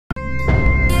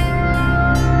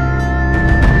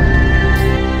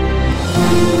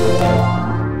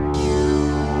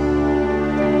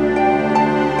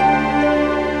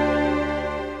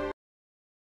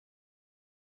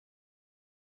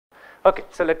Okay,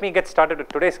 so let me get started with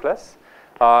today's class.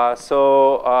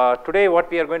 Today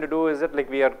what we are going to do is that like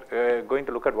we are going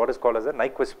to look at what is called as a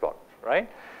Nyquist plot, right?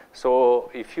 So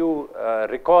if you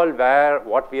recall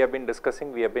what we have been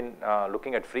discussing, we have been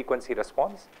looking at frequency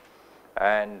response.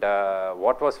 And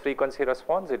what was frequency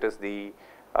response? It is the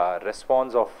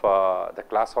response of the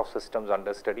class of systems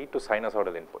under study to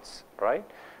sinusoidal inputs, right?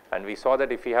 And we saw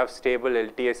that if you have stable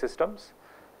LTA systems,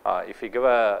 if you give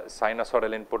a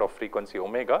sinusoidal input of frequency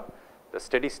omega, the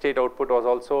steady state output was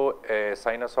also a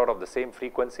sinusoid of the same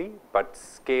frequency, but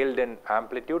scaled in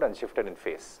amplitude and shifted in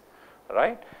phase,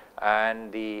 right? And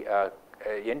the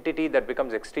entity that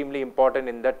becomes extremely important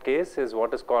in that case is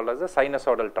what is called as a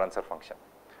sinusoidal transfer function,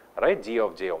 right? G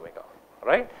of j omega,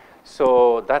 right?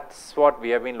 So that's what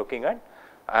we have been looking at.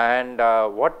 And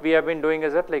what we have been doing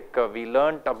is that like we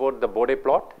learned about the Bode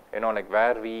plot, like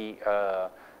where we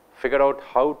figure out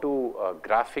how to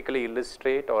graphically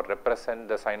illustrate or represent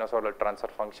the sinusoidal transfer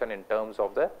function in terms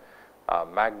of the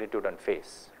magnitude and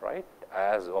phase, right,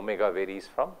 as omega varies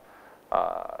from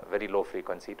very low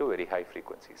frequency to very high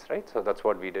frequencies, right. So that's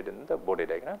what we did in the Bode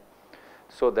diagram.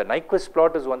 So the Nyquist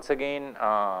plot is once again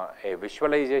a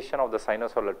visualization of the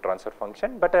sinusoidal transfer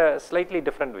function, but a slightly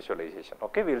different visualization.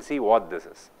 Okay, we will see what this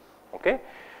is. Okay.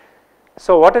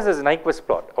 So what is this Nyquist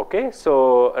plot? Okay,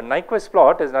 so a Nyquist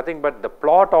plot is nothing but the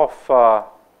plot of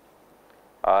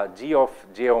g of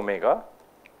j omega,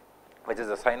 which is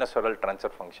a sinusoidal transfer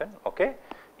function, okay,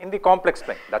 in the complex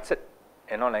plane. That's it.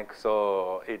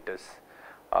 So it is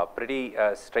pretty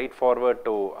straightforward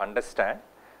to understand.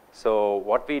 So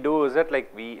what we do is that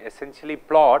like we essentially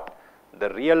plot the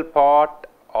real part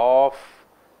of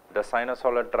the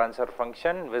sinusoidal transfer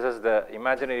function versus the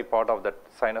imaginary part of the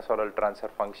sinusoidal transfer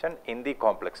function in the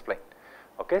complex plane.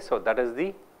 Okay, so that is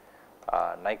the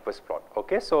Nyquist plot.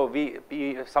 Okay, so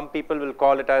some people will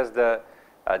call it as the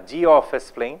G of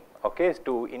S plane. Okay,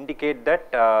 to indicate that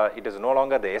it is no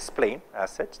longer the S plane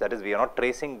as such. That is, we are not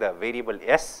tracing the variable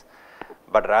S,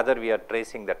 but rather we are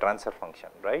tracing the transfer function,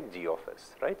 right? G of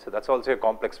S, right? So that's also a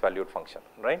complex valued function,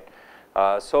 right?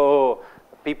 So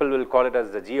people will call it as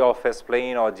the G of S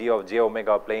plane or G of j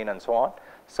omega plane and so on.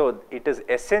 So it is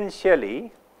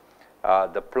essentially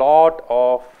the plot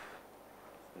of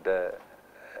the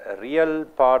real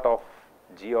part of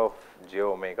G of j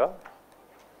omega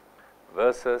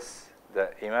versus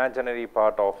the imaginary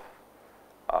part of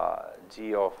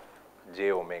G of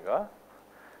j omega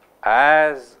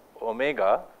as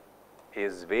omega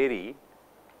is varied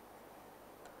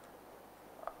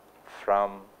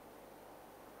from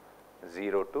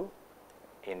 0 to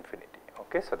infinity.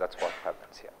 Okay, so that's what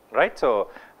happens here, right?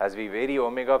 So as we vary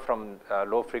omega from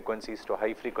low frequencies to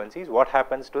high frequencies, what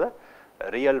happens to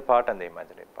the real part and the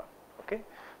imaginary part? Okay,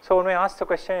 so when I ask the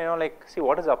question, like, see,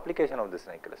 what is the application of this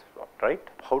Nyquist plot, right?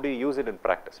 How do you use it in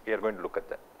practice? We are going to look at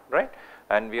that, right?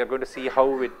 And we are going to see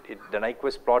how the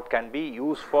Nyquist plot can be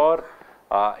used for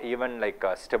even like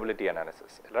stability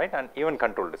analysis, right, and even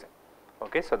control design.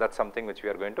 Okay, so that's something which we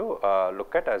are going to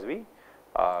look at as we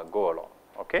go along.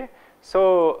 Okay,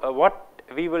 so what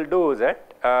we will do is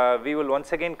that we will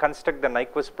once again construct the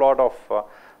Nyquist plot of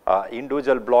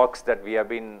individual blocks that we have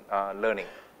been learning,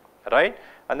 right,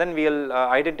 and then we will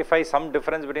identify some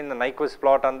difference between the Nyquist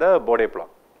plot and the Bode plot,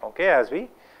 okay, as we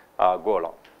go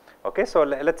along. Okay, so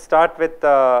let's start with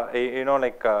of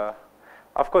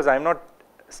course I am not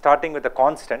starting with a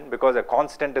constant, because a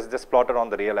constant is just plotted on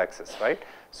the real axis, right.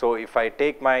 So if I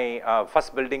take my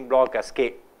first building block as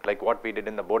k, like what we did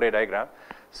in the Bode diagram,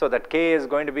 so that k is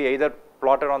going to be either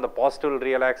plotted on the positive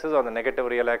real axis or the negative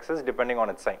real axis depending on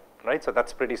its sign, right. So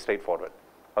that's pretty straightforward.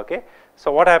 Okay,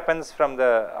 so what happens from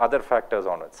the other factors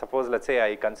onwards? Suppose let's say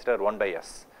I consider 1 by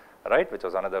s, right, which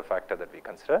was another factor that we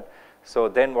considered. So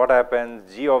then what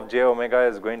happens? G of j omega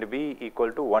is going to be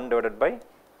equal to 1 divided by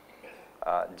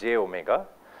j omega,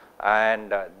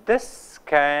 and this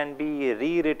can be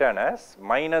rewritten as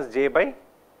minus j by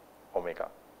omega.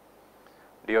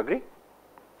 Do you agree?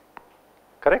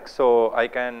 Correct. So I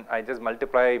just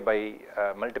multiply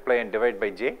and divide by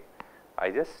j. I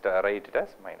just write it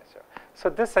as minus j. So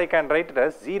this I can write it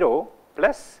as 0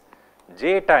 plus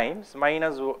j times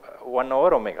minus 1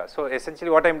 over omega. So essentially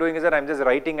what I am doing is that I am just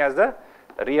writing as the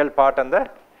real part and the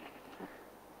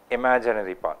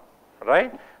imaginary part,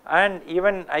 right? And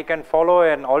even I can follow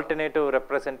an alternative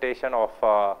representation of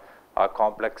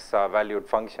complex valued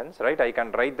functions, right? I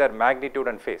can write their magnitude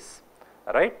and phase,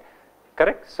 right?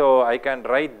 Correct. So I can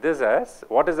write this as,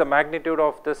 what is the magnitude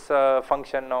of this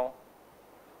function now?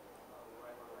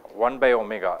 1 by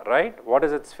omega, right? What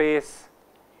is its phase?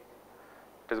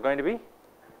 It is going to be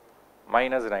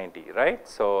minus 90, right.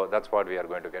 So that's what we are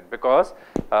going to get, because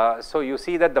so you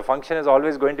see that the function is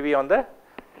always going to be on the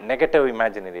negative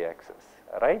imaginary axis,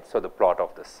 right. So the plot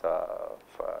of this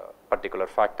particular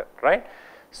factor, right.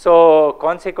 So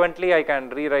consequently I can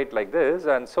rewrite like this,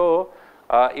 and so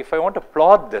if I want to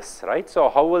plot this, right, so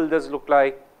how will this look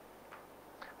like?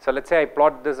 So let's say I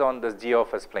plot this on this g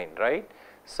of s plane, right.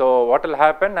 So what will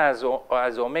happen as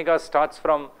omega starts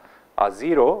from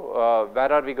 0,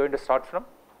 where are we going to start from?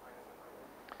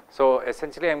 So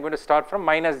essentially I am going to start from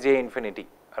minus j infinity,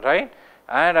 right,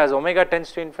 and as omega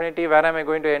tends to infinity, where am I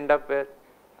going to end up with?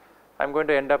 I am going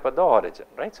to end up at the origin,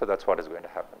 right. So that is what is going to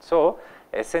happen. So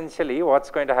essentially what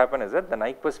is going to happen is that the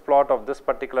Nyquist plot of this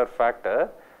particular factor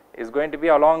is going to be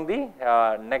along the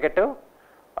negative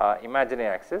imaginary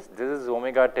axis. This is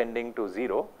omega tending to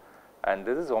 0 and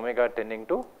this is omega tending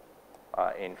to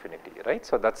infinity, right.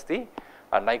 So that is the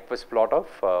Nyquist plot of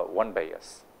 1 by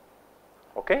s,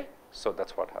 okay. So that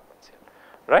is what happens here,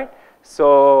 right.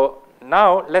 So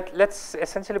now let's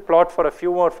essentially plot for a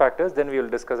few more factors, then we will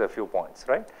discuss a few points,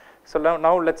 right. So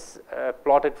now let's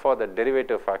plot it for the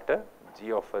derivative factor.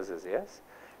 G of s is s,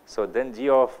 so then g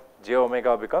of j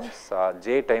omega becomes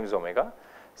j times omega.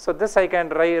 So this I can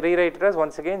rewrite it as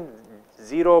once again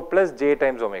 0 plus j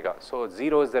times omega. So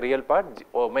 0 is the real part,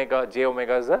 j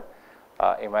omega is the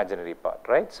imaginary part,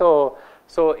 right. So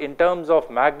in terms of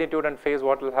magnitude and phase,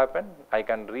 what will happen? I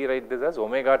can rewrite this as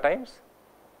omega times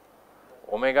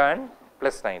omega and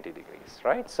plus 90 degrees,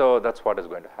 right. So that is what is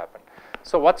going to happen.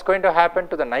 So what is going to happen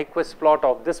to the Nyquist plot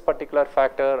of this particular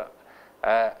factor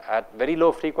at very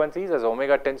low frequencies as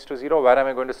omega tends to 0? Where am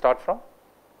I going to start from?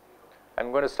 I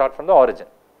am going to start from the origin,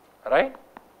 right,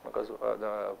 because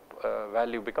the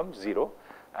value becomes 0,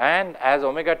 and as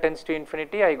omega tends to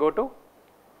infinity, I go to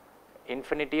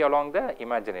infinity along the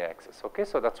imaginary axis, okay.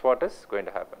 So that is what is going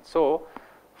to happen. So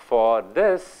for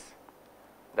this,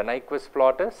 the Nyquist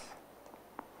plot is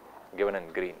given in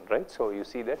green, right. So you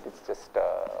see that it is just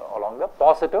along the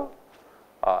positive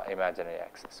imaginary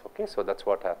axis, okay. So that is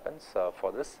what happens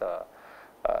for this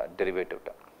derivative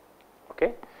term,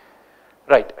 okay,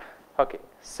 right. Okay.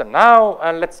 So now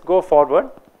let us go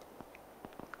forward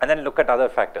and then look at other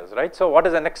factors, right. So what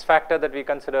is the next factor that we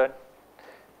considered?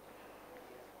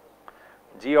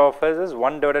 G of s is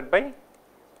 1 divided by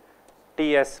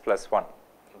Ts plus 1,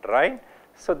 right.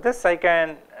 So this I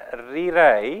can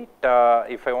rewrite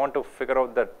if I want to figure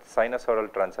out the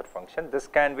sinusoidal transfer function. This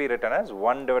can be written as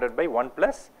 1 divided by 1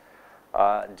 plus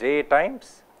j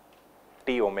times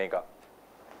t omega,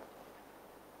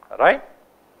 right,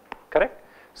 correct.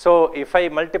 So if I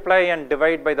multiply and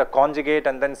divide by the conjugate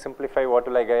and then simplify, what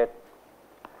will I get?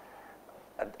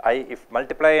 If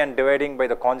multiply and dividing by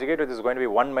the conjugate, which is going to be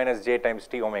 1 minus j times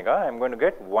t omega, I am going to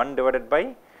get 1 divided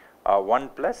by 1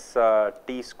 plus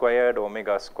t squared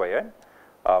omega squared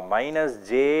minus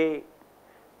j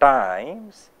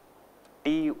times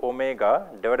t omega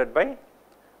divided by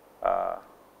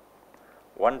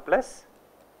 1 plus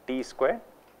t squared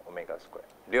omega squared.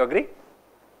 Do you agree?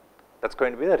 That is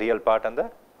going to be the real part and the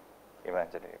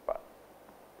imaginary part,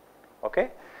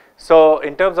 okay. So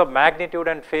in terms of magnitude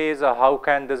and phase, how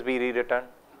can this be rewritten?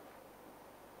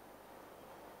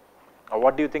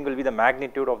 What do you think will be the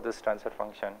magnitude of this transfer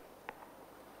function?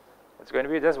 It is going to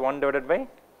be just 1 divided by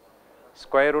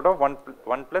square root of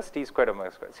 1 plus t squared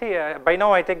omega squared. See, by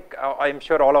now I think I am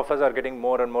sure all of us are getting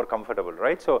more and more comfortable,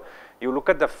 right. So you look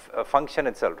at the function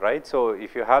itself, right. So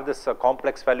if you have this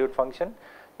complex valued function,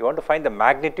 you want to find the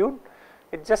magnitude,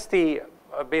 it is just the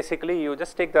basically you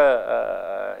just take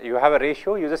the you have a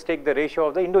ratio, you just take the ratio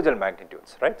of the individual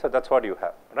magnitudes, right. So that is what you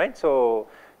have, right. So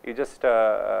you just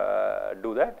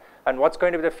do that, and what is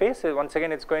going to be the phase? Once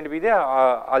again, it is going to be the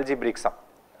algebraic sum,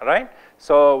 right.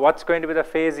 So what is going to be the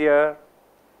phase here?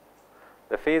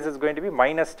 The phase is going to be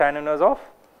minus tan inverse of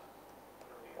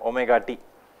omega t,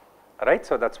 right.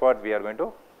 So that is what we are going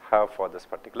to have for this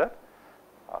particular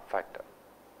factor,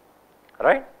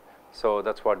 right. So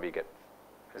that is what we get.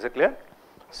 Is it clear?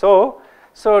 So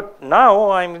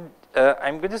now I'm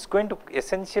just going to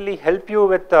essentially help you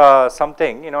with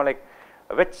something, like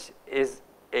which is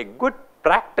a good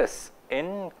practice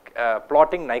in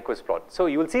plotting Nyquist plot. So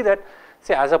you will see that,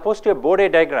 say, as opposed to a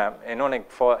Bode diagram, like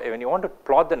for when you want to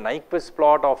plot the Nyquist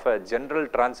plot of a general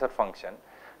transfer function,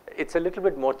 it's a little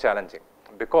bit more challenging,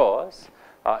 because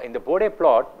in the Bode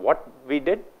plot, what we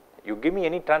did, you give me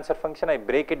any transfer function, I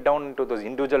break it down into those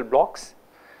individual blocks,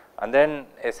 and then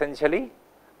essentially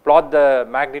plot the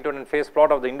magnitude and phase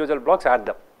plot of the individual blocks, add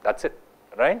them, that is it,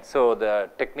 right. So the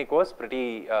technique was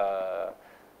pretty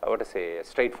what to say,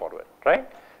 straightforward, right.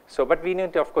 So but we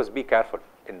need to of course be careful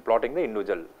in plotting the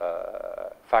individual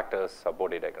factors of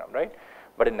Bode diagram, right.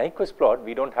 But in Nyquist plot,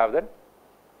 we don't have that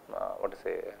what to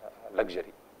say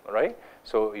luxury, right?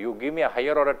 So you give me a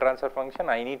higher order transfer function,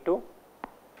 I need to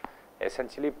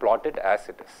essentially plot it as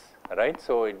it is, right?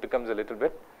 So it becomes a little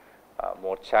bit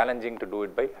more challenging to do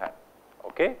it by hand.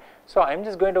 Okay, so I'm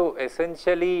just going to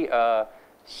essentially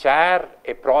share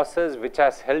a process which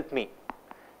has helped me,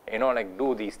 like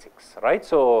do these things, right?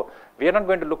 So we are not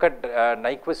going to look at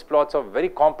Nyquist plots of very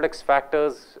complex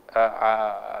factors,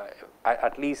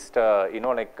 at least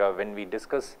when we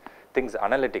discuss things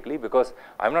analytically, because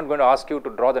I'm not going to ask you to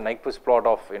draw the Nyquist plot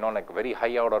of very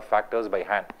high order factors by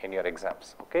hand in your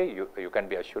exams. Okay, you can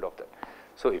be assured of that.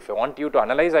 So if I want you to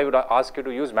analyze, I would ask you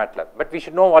to use MATLAB, but we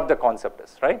should know what the concept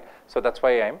is, right? So that's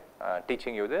why I'm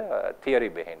teaching you the theory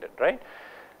behind it, right?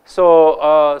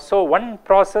 So so one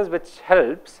process which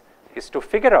helps is to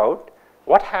figure out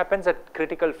what happens at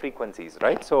critical frequencies,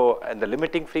 right? So and the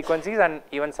limiting frequencies and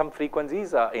even some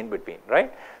frequencies in between,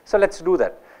 right? So let's do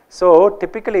that. So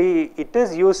typically it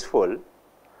is useful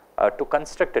to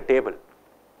construct a table,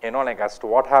 as to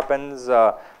what happens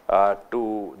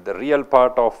to the real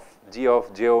part of g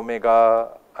of j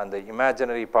omega and the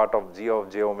imaginary part of g of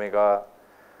j omega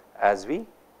as we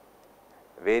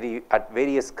vary at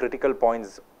various critical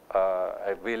points,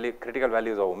 critical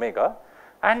values of omega,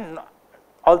 and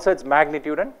also its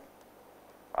magnitude and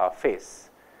phase.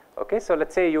 Okay, so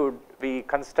let's say we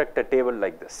construct a table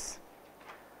like this.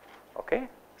 Okay,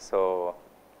 so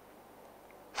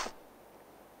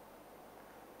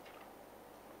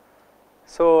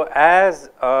as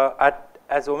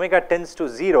omega tends to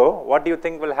 0, what do you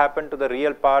think will happen to the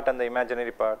real part and the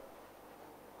imaginary part?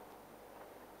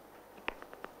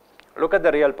 Look at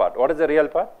the real part. What is the real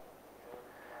part?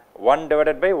 1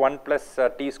 divided by 1 plus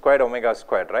t squared omega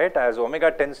squared, right? As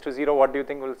omega tends to 0, what do you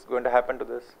think is going to happen to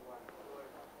this?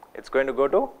 It's going to go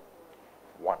to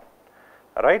 1,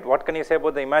 right? What can you say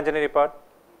about the imaginary part?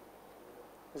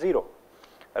 0,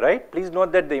 right? Please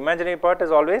note that the imaginary part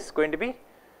is always going to be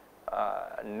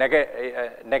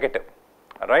negative,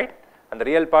 right? And the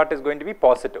real part is going to be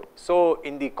positive. So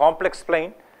in the complex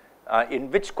plane, in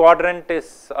which quadrant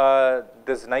is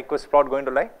this Nyquist plot going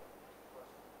to lie?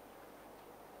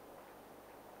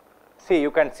 See,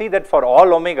 you can see that for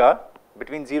all omega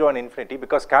between 0 and infinity,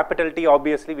 because capital T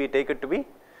obviously we take it to be,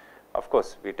 of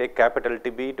course, we take capital T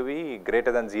b to be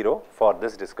greater than 0 for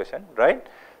this discussion, right?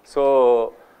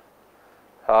 So,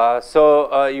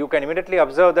 you can immediately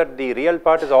observe that the real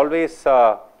part is always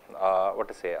what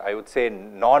to say, I would say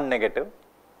non-negative,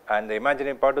 and the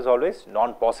imaginary part is always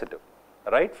non-positive,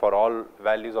 right, for all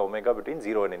values of omega between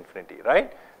 0 and infinity,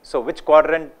 right? So which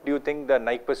quadrant do you think the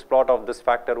Nyquist plot of this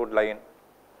factor would lie in?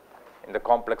 In the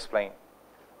complex plane?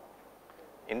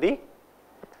 In this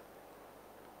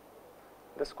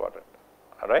quadrant,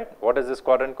 all right? What is this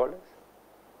quadrant called as?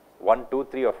 1, 2,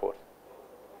 3 or 4?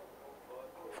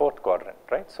 Fourth quadrant,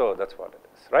 right? So that's what it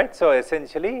is, right? So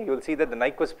essentially you will see that the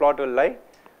Nyquist plot will lie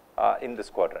in this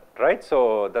quadrant, right?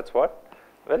 So that's what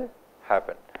will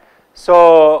happen.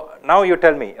 So now you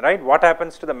tell me, right, what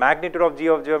happens to the magnitude of g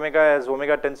of j omega as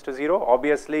omega tends to 0?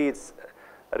 Obviously it's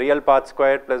real part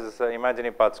squared plus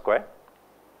imaginary part squared,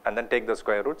 and then take the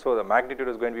square root. So the magnitude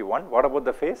is going to be 1. What about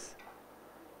the phase?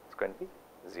 It's going to be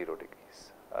 0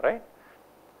 degrees, all right,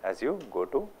 as you go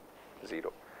to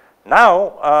 0.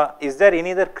 Now, is there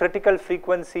any other critical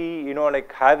frequency,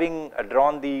 like having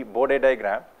drawn the Bode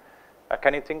diagram,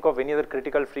 can you think of any other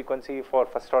critical frequency for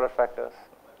first order factors?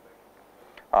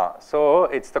 So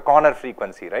it's the corner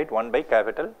frequency, right, 1 by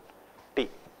capital T.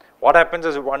 What happens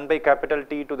is 1 by capital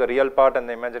T to the real part and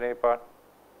the imaginary part?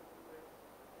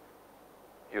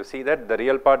 You see that the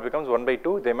real part becomes 1 by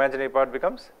 2, the imaginary part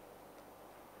becomes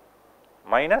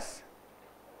minus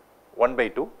 1 by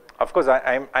 2. Of course,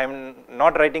 I'm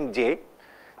not writing j.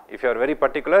 If you are very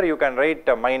particular, you can write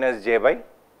minus j by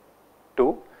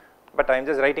 2, but I am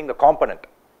just writing the component,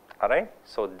 all right.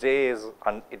 So j is,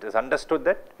 it is understood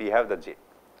that we have the j,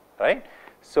 right.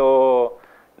 So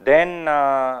then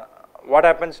what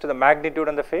happens to the magnitude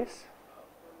and the phase?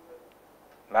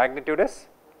 Magnitude is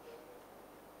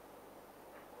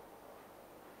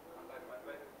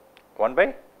 1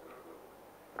 by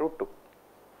root 2,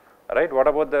 all right. What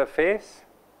about the phase?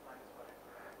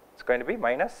 It's going to be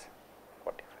minus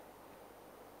 45,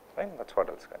 right? That's what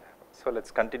else going to happen. So let's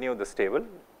continue this table.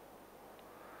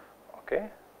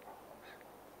 Okay.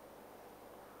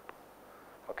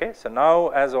 Okay. So now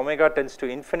as omega tends to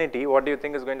infinity, what do you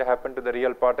think is going to happen to the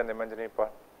real part and the imaginary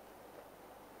part?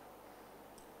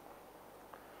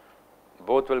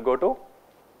 Both will go to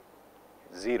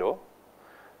 0,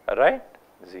 right?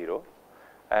 0.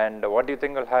 And what do you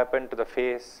think will happen to the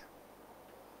phase?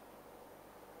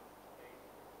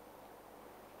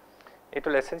 it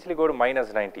will essentially go to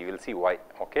minus 90, we will see why.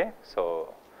 Okay.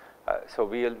 So,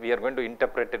 we are going to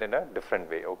interpret it in a different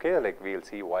way. Okay, like we will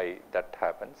see why that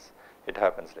happens. It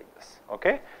happens like this.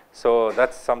 Okay. So, that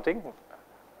is something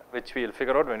which we will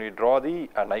figure out when we draw the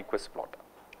Nyquist plot.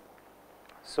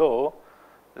 So,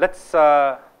 let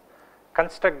us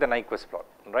construct the Nyquist plot,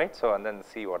 right. So, and then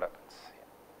see what happens.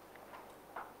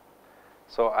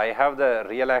 So, I have the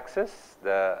real axis,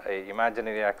 the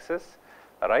imaginary axis,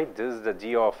 right. This is the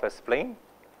G of S plane,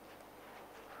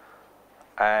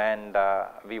 and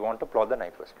we want to plot the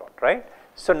Nyquist plot, right.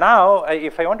 So, now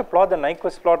if I want to plot the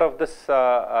Nyquist plot of this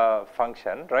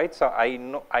function, right. So, I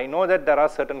know that there are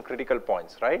certain critical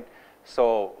points, right.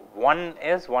 So, 1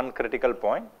 is one critical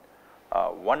point,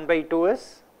 1 by 2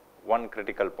 is one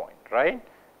critical point, right.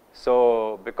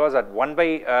 So, because at 1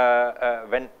 by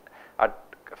when at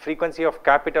frequency of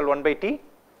capital 1 by t,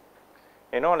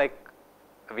 you know, like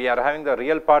we are having the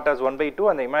real part as 1 by 2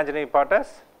 and the imaginary part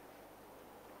as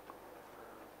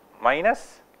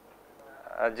minus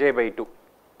j by 2,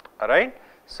 right.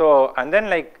 So, and then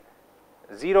like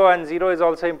 0 and 0 is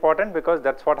also important because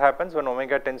that is what happens when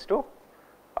omega tends to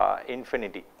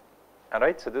infinity,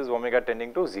 alright. So, this is omega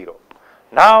tending to 0.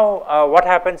 Now, what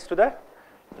happens to the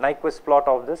Nyquist plot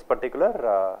of this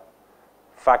particular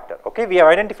factor? Okay, we have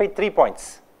identified 3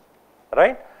 points,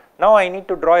 right. Now, I need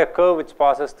to draw a curve which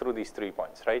passes through these 3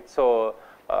 points, right. So,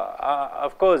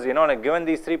 of course, you know, like given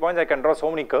these 3 points I can draw so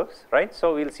many curves, right.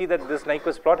 So, we will see that this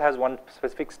Nyquist plot has one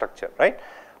specific structure, right.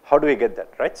 How do we get that,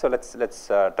 right. So, let us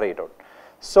try it out.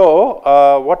 So,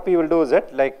 what we will do is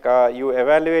that like you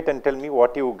evaluate and tell me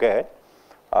what you get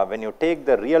when you take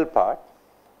the real part,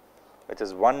 which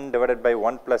is 1 divided by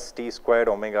 1 plus t squared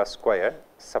omega squared,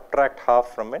 subtract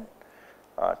half from it,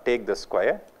 take the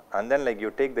square, and then like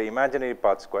you take the imaginary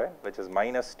part square, which is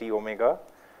minus t omega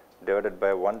divided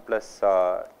by 1 plus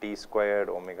t squared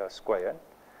omega squared,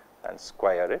 and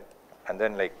square it, and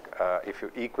then like if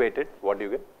you equate it, what do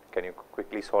you get? Can you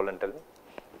quickly solve and tell me?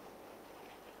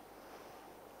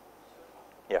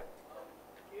 Yeah.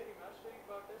 Here imaginary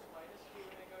part is minus t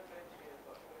omega times real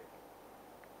part, right?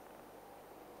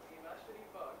 The imaginary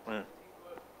part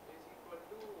is equal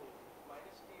to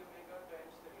minus t omega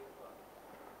times the real part.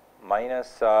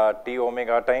 Minus t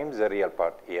omega times the real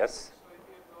part, yes. So, if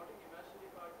you are plotting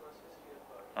imaginary part versus real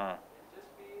part, it will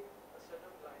just be a set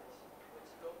of lines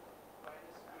with slope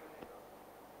minus t omega,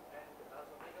 and as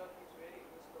omega keeps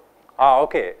varying, the slope keeps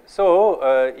Okay.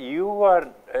 So, you are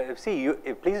see you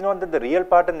please note that the real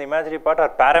part and the imaginary part are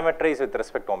parameterized with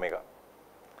respect to omega.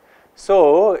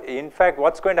 So, in fact,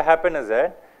 what is going to happen is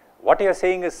that what you are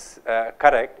saying is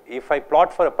correct if I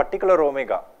plot for a particular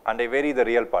omega and I vary the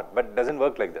real part, but it does not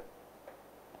work like that.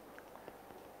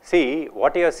 See,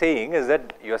 what you are saying is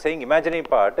that you are saying imaginary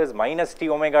part is minus t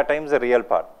omega times the real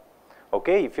part.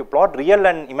 Okay, if you plot real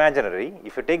and imaginary,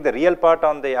 if you take the real part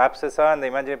on the abscissa and the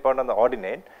imaginary part on the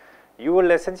ordinate, you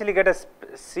will essentially get a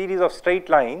series of straight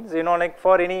lines, you know, like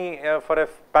for any for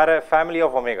a family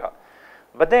of omega.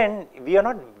 But then we are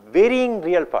not varying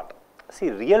real part. See,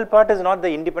 real part is not the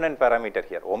independent parameter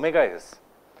here, omega is.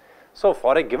 So,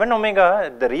 for a given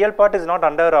omega, the real part is not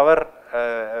under our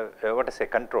what to say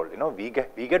control, you know, we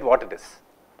get what it is.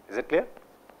 Is it clear?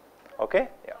 Okay?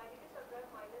 Yeah.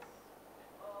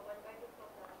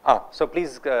 So,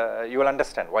 please you will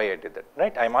understand why I did that,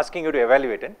 right. I am asking you to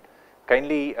evaluate it.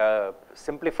 Kindly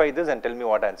simplify this and tell me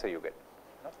what answer you get.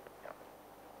 Yeah.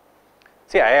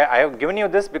 See, I have given you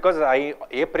this because I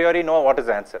a priori know what is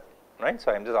the answer, right.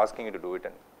 So, I am just asking you to do it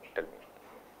and tell me.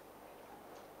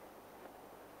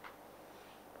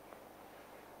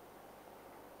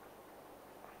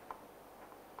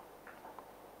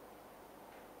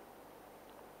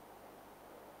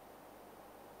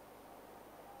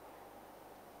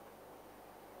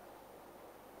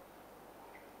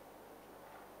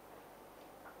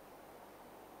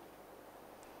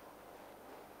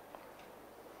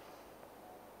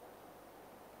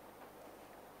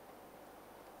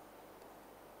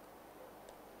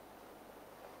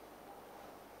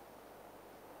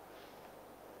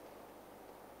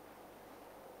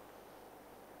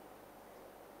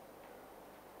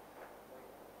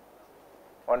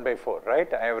 One by 4,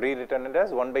 right. I have rewritten it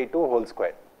as 1 by 2 whole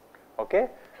square. Okay.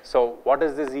 So, what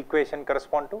does this equation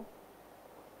correspond to?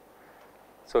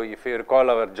 So, if you recall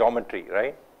our geometry,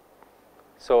 right.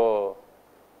 So,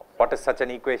 what is such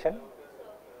an equation?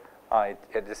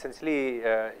 It essentially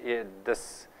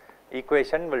this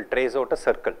equation will trace out a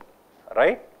circle,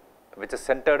 right, which is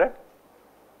centered at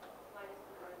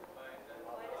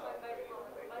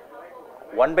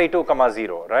 1 by 2 comma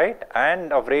 0, right,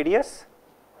 and of radius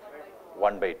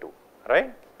 1 by 2,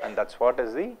 right, and that is what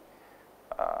is the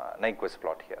Nyquist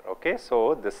plot here. Okay,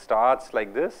 so this starts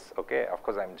like this. Okay, of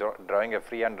course I am drawing a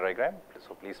freehand diagram,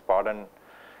 so please pardon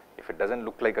if it doesn't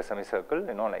look like a semicircle,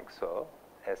 you know, like so.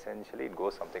 Essentially it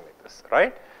goes something like this,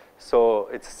 right? So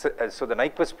it's so the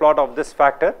Nyquist plot of this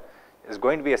factor is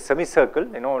going to be a semicircle,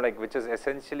 you know, like which is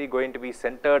essentially going to be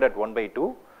centered at 1 by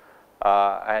 2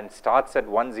 and starts at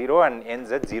 1 0 and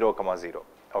ends at 0 comma 0.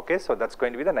 Okay, so that's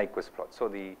going to be the Nyquist plot. So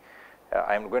the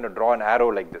I am going to draw an arrow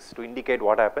like this to indicate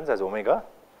what happens as omega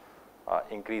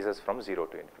increases from 0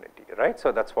 to infinity, right?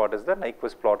 So that's what is the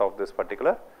Nyquist plot of this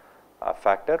particular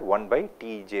factor 1 by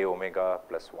t j omega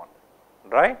plus 1,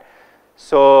 right?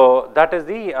 So that is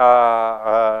the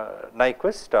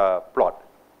Nyquist plot.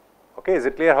 Okay, is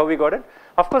it clear how we got it?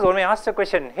 Of course, when I asked the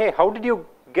question, hey, how did you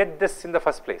get this in the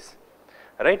first place,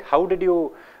 right? How did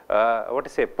you what to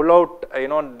say, pull out, you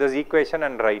know, this equation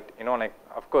and write, you know, like,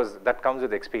 of course that comes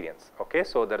with experience. Okay,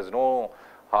 so there is no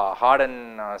hard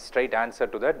and straight answer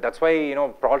to that. That's why, you know,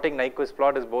 plotting Nyquist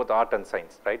plot is both art and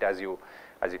science, right? As you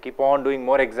keep on doing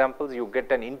more examples, you get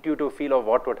an intuitive feel of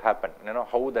what would happen, you know,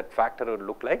 how that factor would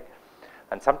look like,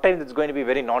 and sometimes it's going to be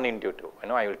very non-intuitive, you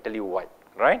know, I will tell you why,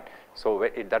 right? So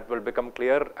that will become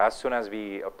clear as soon as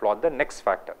we plot the next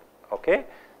factor. Okay,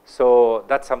 so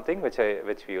that's something which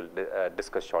we will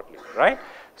discuss shortly, right?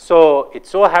 So it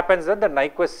so happens that the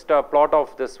Nyquist plot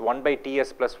of this 1 by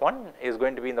ts plus 1 is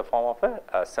going to be in the form of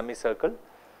a semicircle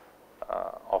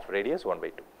of radius 1 by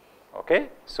 2. Okay,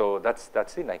 so that's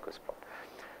the Nyquist plot.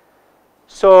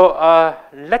 So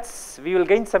we will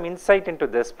gain some insight into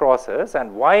this process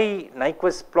and why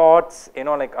Nyquist plots, you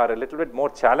know, like are a little bit more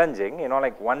challenging, you know,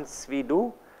 like once we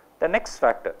do the next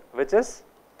factor, which is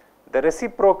the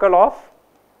reciprocal of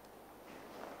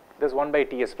this 1 by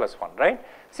ts plus 1, right?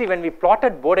 See, when we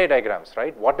plotted Bode diagrams,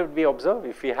 right, what did we observe?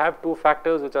 If we have two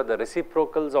factors which are the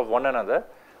reciprocals of one another,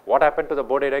 what happened to the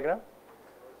Bode diagram?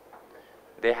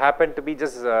 They happen to be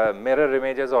just mirror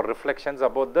images or reflections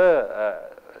about the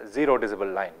 0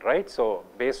 decimal line, right? So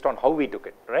based on how we took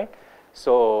it, right?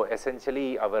 So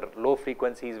essentially our low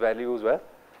frequencies values were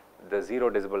the 0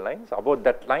 decimal lines. About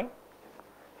that line,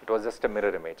 it was just a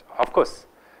mirror image. Of course,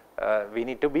 we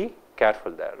need to be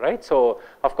careful there, right? So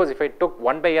of course, if I took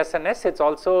 1 by s and s, it's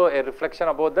also a reflection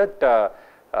about that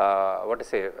what to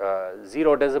say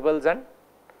 0 decibels and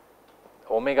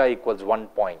omega equals 1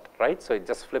 point, right? So it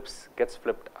just gets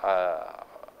flipped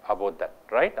about that,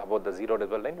 right? About the 0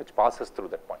 decibel line which passes through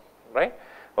that point, right?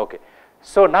 Okay.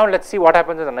 So now let's see what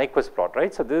happens in the Nyquist plot,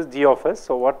 right? So this is g of s.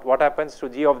 So what happens to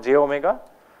g of j omega?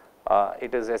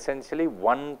 It is essentially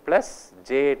 1 plus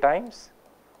j times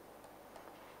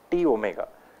t omega.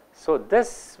 So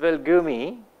this will give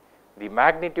me the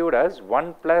magnitude as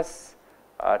 1 plus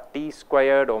t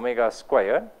squared omega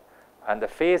squared, and the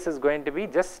phase is going to be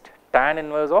just tan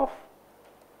inverse of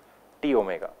t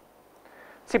omega.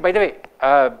 See, by the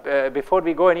way, before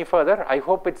we go any further, I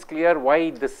hope it's clear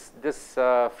why this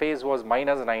phase was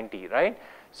minus 90, right?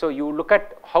 So you look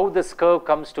at how this curve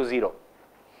comes to 0.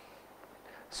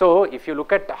 So if you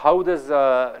look at how this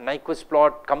Nyquist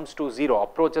plot comes to 0,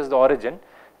 approaches the origin,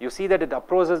 you see that it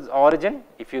approaches the origin.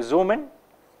 If you zoom in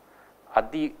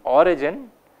at the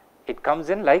origin, it comes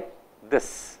in like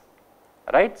this,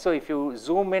 right? So if you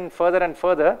zoom in further and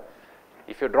further,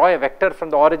 if you draw a vector from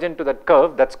the origin to that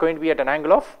curve, that's going to be at an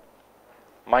angle of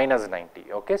minus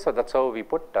 90. Okay, so that's how we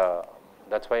put,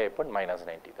 that's why I put minus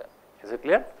 90 there. Is it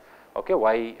clear? Okay,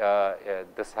 why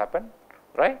this happened,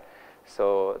 right?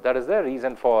 So that is the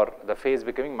reason for the phase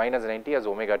becoming minus 90 as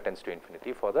omega tends to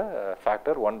infinity for the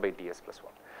factor 1 by ts plus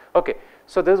 1. Okay,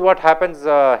 so this is what happens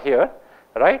here,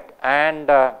 right? And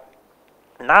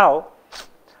now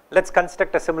let's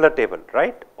construct a similar table,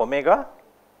 right? Omega,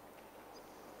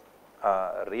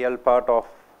 real part of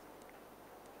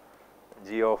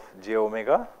g of j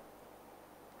omega,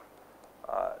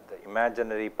 the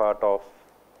imaginary part of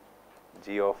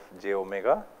g of j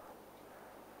omega,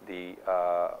 the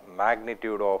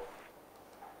magnitude of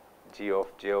g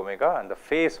of j omega, and the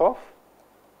phase of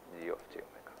g of j omega.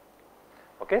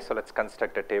 Okay, so let's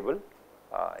construct a table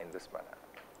in this manner.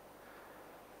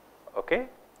 Okay,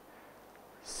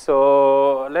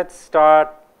 so let's start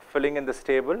filling in this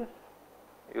table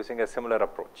using a similar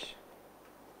approach.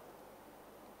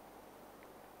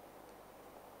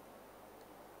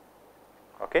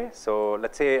 Okay, so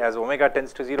let's say as omega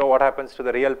tends to 0, what happens to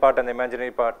the real part and the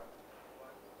imaginary part?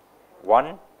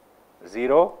 1,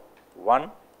 0,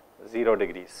 1, 0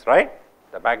 degrees, right?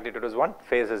 The magnitude is 1,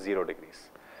 phase is 0 degrees.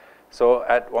 So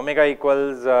at omega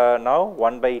equals now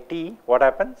 1 by t, what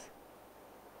happens?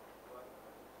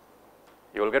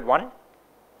 You will get 1.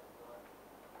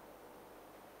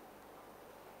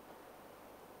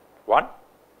 1,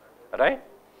 right?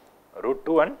 root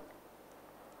 2 and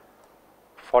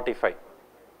 45,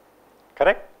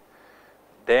 correct?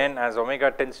 Then as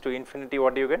omega tends to infinity,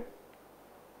 what do you get?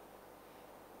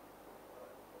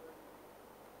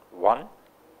 1,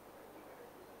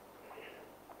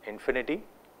 infinity,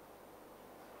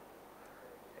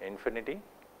 infinity,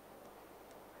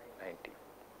 90,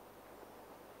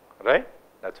 right?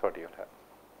 That is what you will have.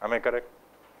 Am I correct?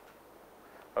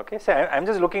 Okay, so I am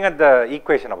just looking at the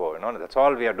equation above, that is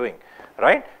all we are doing,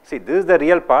 right? See, this is the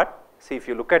real part. See, if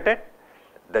you look at it,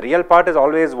 the real part is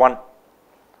always 1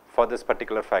 for this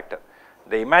particular factor.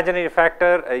 The imaginary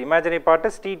factor, imaginary part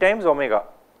is t times omega,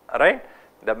 right?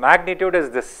 The magnitude is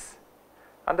this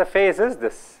and the phase is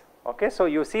this. Okay, so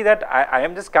you see that I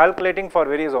am just calculating for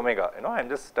various omega, I am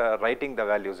just writing the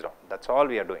values down. That is all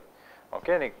we are doing.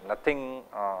 Okay, like nothing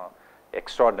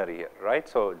extraordinary here, right?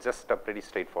 So just pretty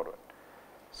straightforward.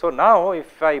 So now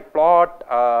if I plot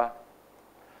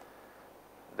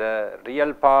the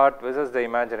real part versus the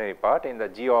imaginary part in the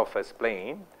g of s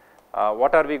plane,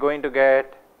 what are we going to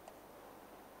get?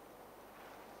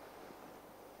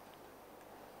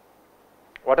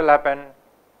 What will happen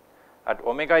at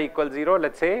omega equals 0?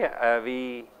 Let us say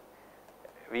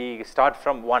we start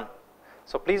from 1.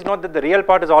 So please note that the real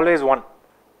part is always 1.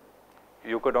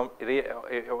 You could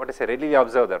readily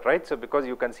observe that, right? So because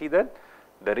you can see that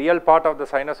the real part of the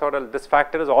sinusoidal, this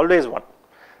factor is always 1.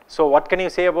 So what can you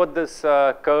say about this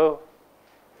curve?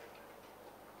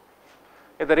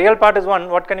 If the real part is 1,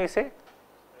 what can you say?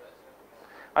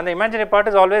 And the imaginary part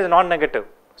is always non-negative.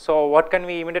 So what can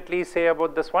we immediately say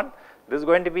about this one? This is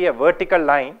going to be a vertical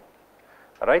line,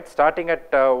 right, starting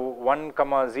at 1,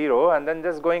 0 and then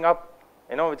just going up,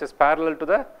 which is parallel to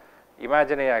the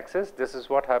imaginary axis. This is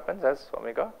what happens as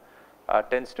omega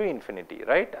tends to infinity,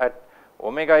 right? At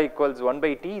omega equals 1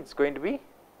 by t, it is going to be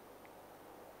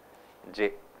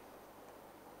j,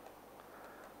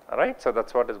 alright. So that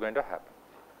is what is going to happen,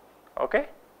 okay.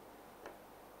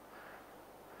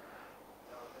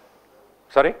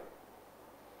 Sorry,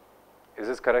 is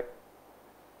this correct?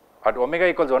 At omega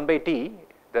equals 1 by t,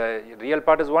 the real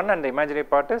part is 1 and the imaginary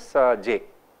part is j,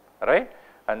 right?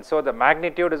 And so the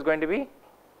magnitude is going to be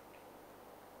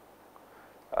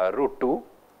root 2,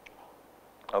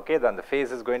 okay, then the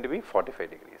phase is going to be 45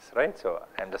 degrees, right? So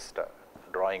I am just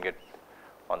drawing it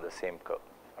on the same curve,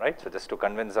 right? So just to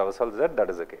convince ourselves that that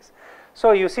is the case.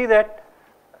 So you see that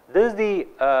this is the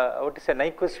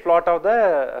Nyquist plot of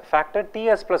the factor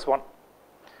Ts plus 1.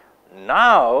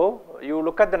 Now you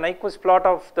look at the Nyquist plot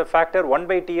of the factor 1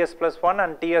 by Ts plus 1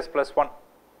 and Ts plus 1.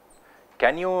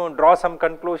 Can you draw some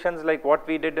conclusions like what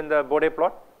we did in the Bode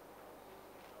plot?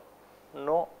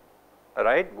 No,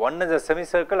 right? One is a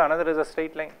semicircle, another is a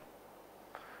straight line.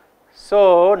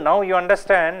 So now you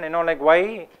understand, like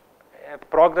why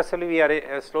progressively we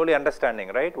are slowly understanding,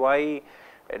 right? Why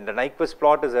the Nyquist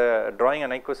plot is drawing a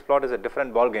Nyquist plot is a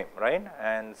different ball game, right?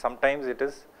 And sometimes it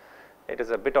is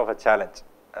a bit of a challenge,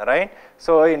 right?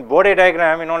 So in Bode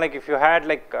diagram, like if you had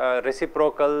like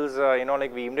reciprocals,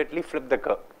 like we immediately flip the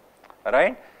curve,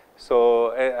 right?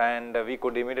 So and we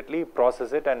could immediately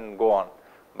process it and go on.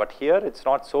 But here it is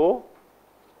not so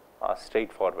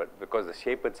straightforward because the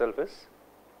shape itself is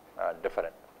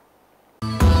different.